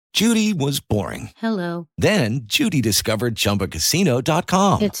Judy was boring. Hello. Then Judy discovered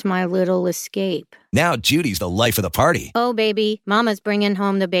ChumbaCasino.com. It's my little escape. Now Judy's the life of the party. Oh, baby, mama's bringing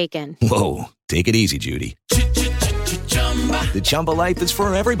home the bacon. Whoa, take it easy, Judy. The Chumba life is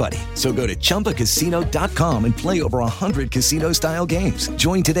for everybody. So go to ChumbaCasino.com and play over 100 casino-style games.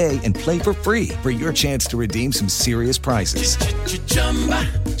 Join today and play for free for your chance to redeem some serious prizes.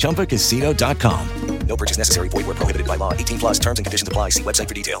 ChumbaCasino.com. No purchase necessary. Void where prohibited by law. 18 plus terms and conditions apply. See website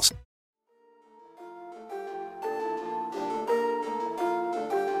for details.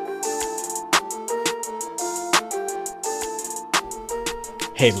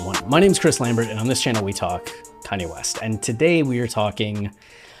 Hey everyone, my name is Chris Lambert, and on this channel we talk Kanye West. And today we are talking,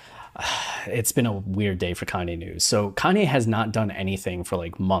 it's been a weird day for Kanye news. So Kanye has not done anything for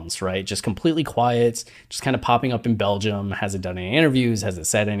like months, right? Just completely quiet, just kind of popping up in Belgium, hasn't done any interviews, hasn't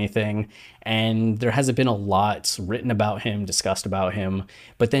said anything. And there hasn't been a lot written about him, discussed about him.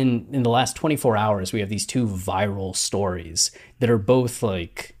 But then in the last 24 hours, we have these two viral stories that are both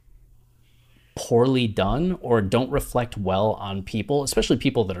like poorly done or don't reflect well on people, especially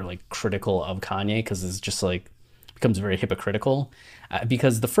people that are like critical of Kanye, because it's just like becomes very hypocritical.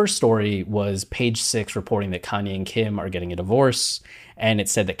 Because the first story was Page Six reporting that Kanye and Kim are getting a divorce, and it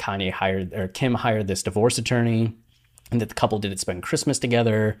said that Kim hired this divorce attorney, and that the couple didn't spend Christmas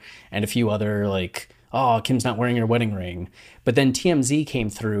together, and a few other like, oh, Kim's not wearing her wedding ring. But then TMZ came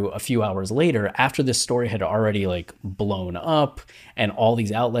through a few hours later after this story had already like blown up and all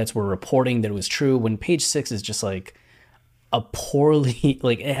these outlets were reporting that it was true, when Page Six is just like a poorly,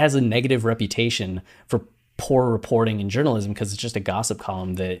 like it has a negative reputation for poor reporting in journalism because it's just a gossip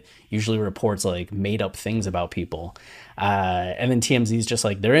column that usually reports like made up things about people. And then TMZ is just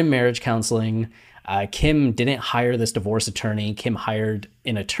like, they're in marriage counseling. Kim didn't hire this divorce attorney. Kim hired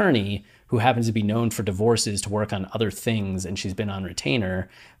an attorney who happens to be known for divorces to work on other things, and she's been on retainer,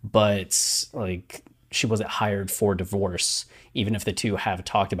 but like she wasn't hired for divorce. Even if the two have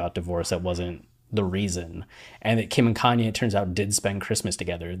talked about divorce, that wasn't the reason. And that Kim and Kanye, it turns out, did spend Christmas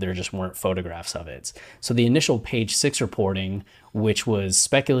together. There just weren't photographs of it. So the initial Page Six reporting, which was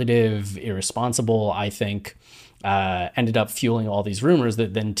speculative, irresponsible, I think, ended up fueling all these rumors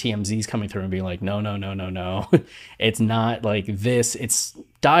that then TMZ's coming through and being like, no. It's not like this. It's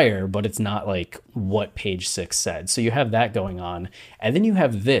dire, but it's not like what Page Six said. So you have that going on. And then you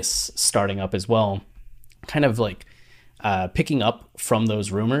have this starting up as well, kind of like picking up from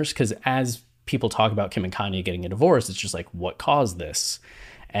those rumors. Because as people talk about Kim and Kanye getting a divorce, it's just like, what caused this?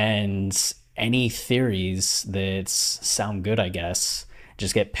 And any theories that sound good, I guess,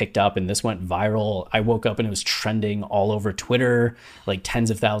 just get picked up, and this went viral. I woke up and it was trending all over Twitter, like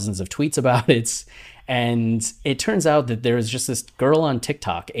tens of thousands of tweets about it. And it turns out that there's just this girl on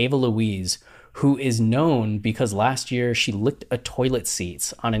TikTok, Ava Louise, who is known because last year she licked a toilet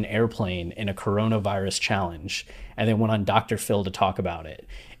seat on an airplane in a coronavirus challenge and then went on Dr. Phil to talk about it.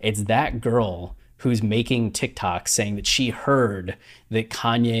 It's that girl who's making TikTok saying that she heard that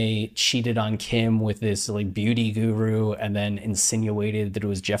Kanye cheated on Kim with this like beauty guru and then insinuated that it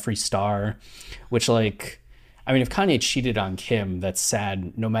was Jeffree Star, which like, I mean, if Kanye cheated on Kim, that's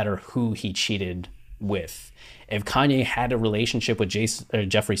sad no matter who he cheated with. If Kanye had a relationship with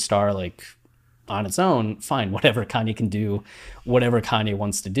Jeffree Star, like on its own, fine, whatever, Kanye can do whatever Kanye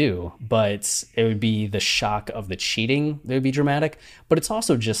wants to do, but it would be the shock of the cheating that would be dramatic. But it's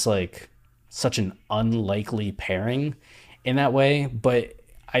also just like such an unlikely pairing in that way. But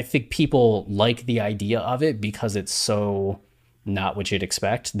I think people like the idea of it because it's so not what you'd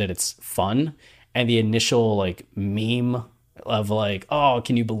expect, that it's fun. And the initial like meme of like, oh,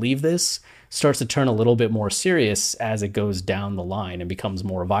 can you believe this, starts to turn a little bit more serious as it goes down the line and becomes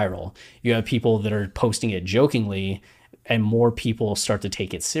more viral. You have people that are posting it jokingly, and more people start to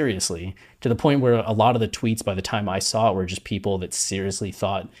take it seriously, to the point where a lot of the tweets by the time I saw it were just people that seriously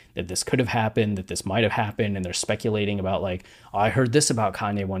thought that this could have happened, that this might have happened, and they're speculating about like, oh, I heard this about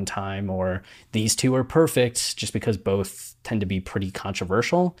Kanye one time, or these two are perfect, just because both tend to be pretty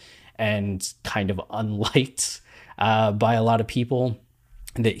controversial and kind of unliked by a lot of people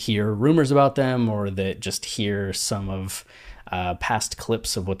that hear rumors about them or that just hear some of past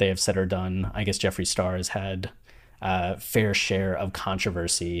clips of what they have said or done. I guess Jeffree Star has had fair share of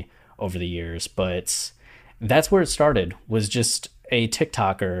controversy over the years, but that's where it started, was just a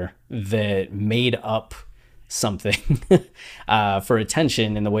TikToker that made up something for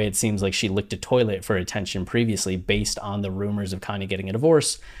attention, in the way it seems like she licked a toilet for attention previously based on the rumors of Kanye getting a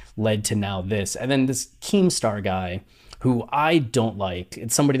divorce, led to now this. And then this Keemstar guy, who I don't like.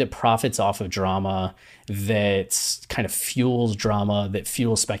 It's somebody that profits off of drama, that kind of fuels drama, that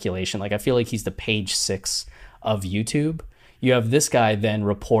fuels speculation. Like, I feel like he's the Page Six of YouTube. you have this guy then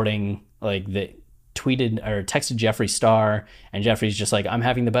reporting like that tweeted or texted Jeffree Star, and Jeffree's just like, I'm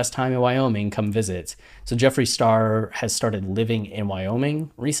having the best time in Wyoming, come visit. So Jeffree Star has started living in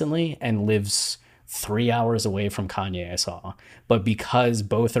Wyoming recently and lives 3 hours away from Kanye, I saw. But because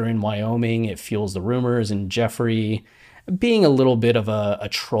both are in Wyoming, it fuels the rumors, and Jeffree, being a little bit of a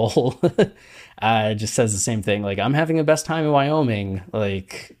troll, just says the same thing, like, I'm having the best time in Wyoming,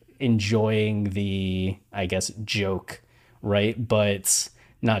 like enjoying the, I guess, joke, right? But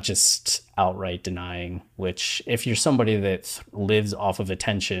not just outright denying, which if you're somebody that lives off of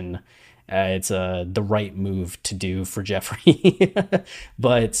attention, it's the right move to do for Jeffree.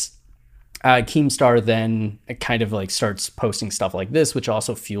 But Keemstar then kind of like starts posting stuff like this, which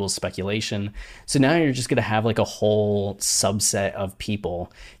also fuels speculation. So now you're just going to have like a whole subset of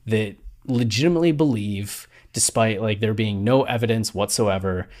people that legitimately believe, despite like there being no evidence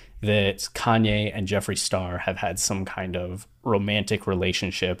whatsoever, that Kanye and Jeffree Star have had some kind of romantic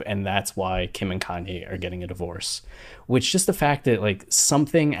relationship, and that's why Kim and Kanye are getting a divorce. Which, just the fact that like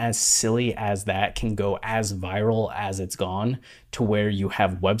something as silly as that can go as viral as it's gone, to where you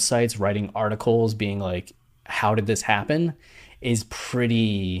have websites writing articles being like, how did this happen, is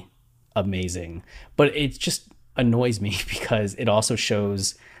pretty amazing. But it just annoys me because it also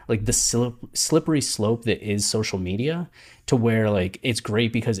shows like the slippery slope that is social media, to where like it's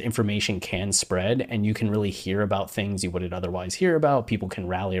great because information can spread and you can really hear about things you wouldn't otherwise hear about. People can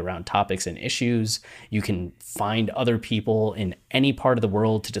rally around topics and issues. You can find other people in any part of the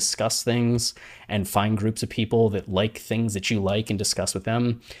world to discuss things, and find groups of people that like things that you like and discuss with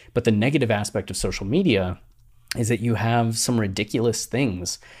them. But the negative aspect of social media is that you have some ridiculous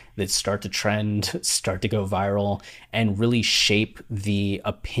things that start to trend, start to go viral, and really shape the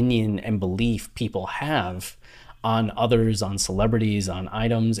opinion and belief people have on others, on celebrities, on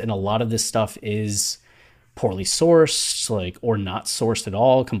items. And a lot of this stuff is poorly sourced, like, or not sourced at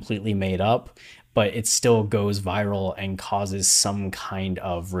all, completely made up, but it still goes viral and causes some kind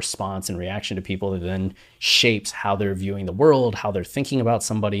of response and reaction to people that then shapes how they're viewing the world, how they're thinking about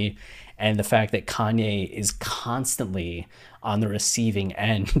somebody. And the fact that Kanye is constantly on the receiving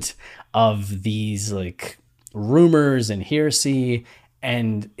end of these like rumors and hearsay,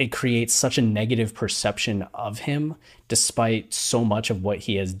 and it creates such a negative perception of him, despite so much of what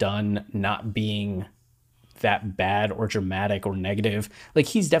he has done not being that bad or dramatic or negative. Like,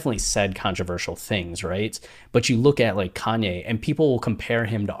 he's definitely said controversial things, right? But you look at like Kanye, and people will compare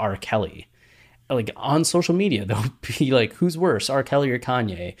him to R. Kelly. Like on social media, they'll be like, who's worse, R. Kelly or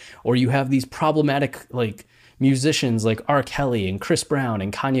Kanye? Or you have these problematic like musicians like R. Kelly and Chris Brown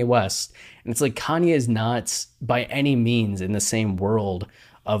and Kanye West. And it's like, Kanye is not by any means in the same world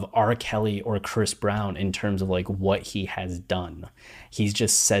of R. Kelly or Chris Brown in terms of like what he has done. He's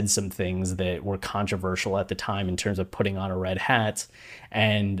just said some things that were controversial at the time in terms of putting on a red hat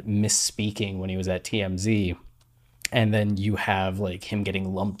and misspeaking when he was at TMZ. And then you have like him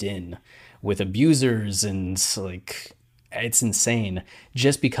getting lumped in with abusers, and like, it's insane,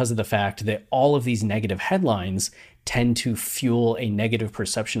 just because of the fact that all of these negative headlines tend to fuel a negative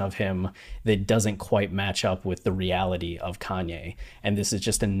perception of him that doesn't quite match up with the reality of Kanye. And this is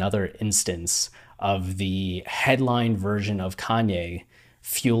just another instance of the headline version of Kanye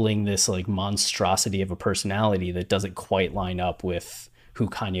fueling this like monstrosity of a personality that doesn't quite line up with who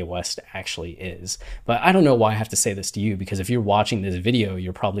Kanye West actually is. But I don't know why I have to say this to you, because if you're watching this video,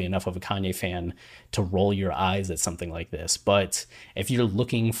 you're probably enough of a Kanye fan to roll your eyes at something like this. But if you're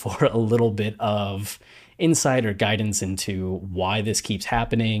looking for a little bit of insight or guidance into why this keeps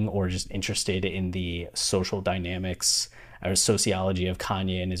happening, or just interested in the social dynamics or sociology of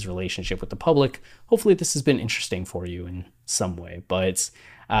Kanye and his relationship with the public, hopefully this has been interesting for you in some way. But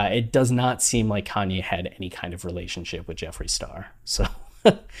it does not seem like Kanye had any kind of relationship with Jeffree Star. So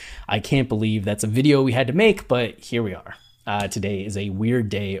I can't believe that's a video we had to make, but here we are. Today is a weird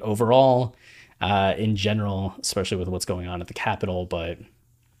day overall, in general, especially with what's going on at the Capitol. But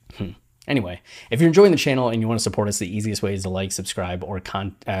anyway, if you're enjoying the channel and you want to support us, the easiest way is to like, subscribe, or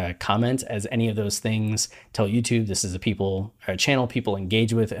comment, as any of those things tell YouTube this is a channel people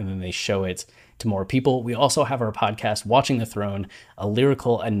engage with, and then they show it to more people. We also have our podcast, Watching the Throne, a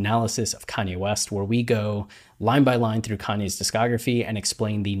lyrical analysis of Kanye West, where we go line by line through Kanye's discography and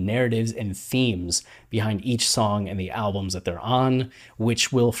explain the narratives and themes behind each song and the albums that they're on,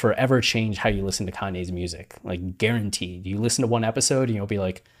 which will forever change how you listen to Kanye's music. Like, guaranteed. You listen to one episode and you'll be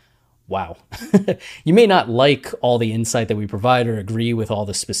like, wow. You may not like all the insight that we provide or agree with all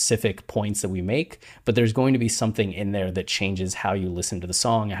the specific points that we make, but there's going to be something in there that changes how you listen to the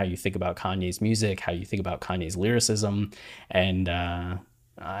song, how you think about Kanye's music, how you think about Kanye's lyricism. And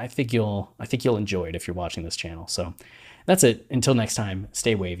I think you'll enjoy it if you're watching this channel. So That's it. Until next time,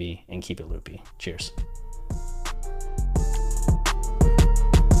 stay wavy and keep it loopy. Cheers.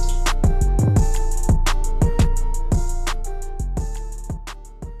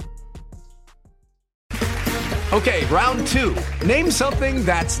 Okay, round 2. Name something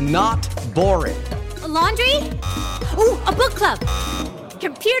that's not boring. A laundry? Ooh, a book club.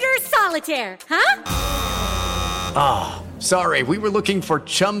 Computer solitaire, huh? Sorry, we were looking for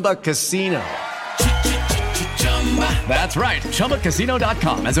Chumba Casino. That's right.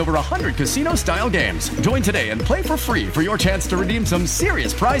 ChumbaCasino.com has over 100 casino-style games. Join today and play for free for your chance to redeem some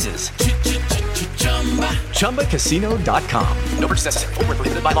serious prizes. ChumbaCasino.com. No purchase necessary. Void where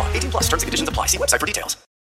prohibited by law. 18+ terms and conditions apply. See website for details.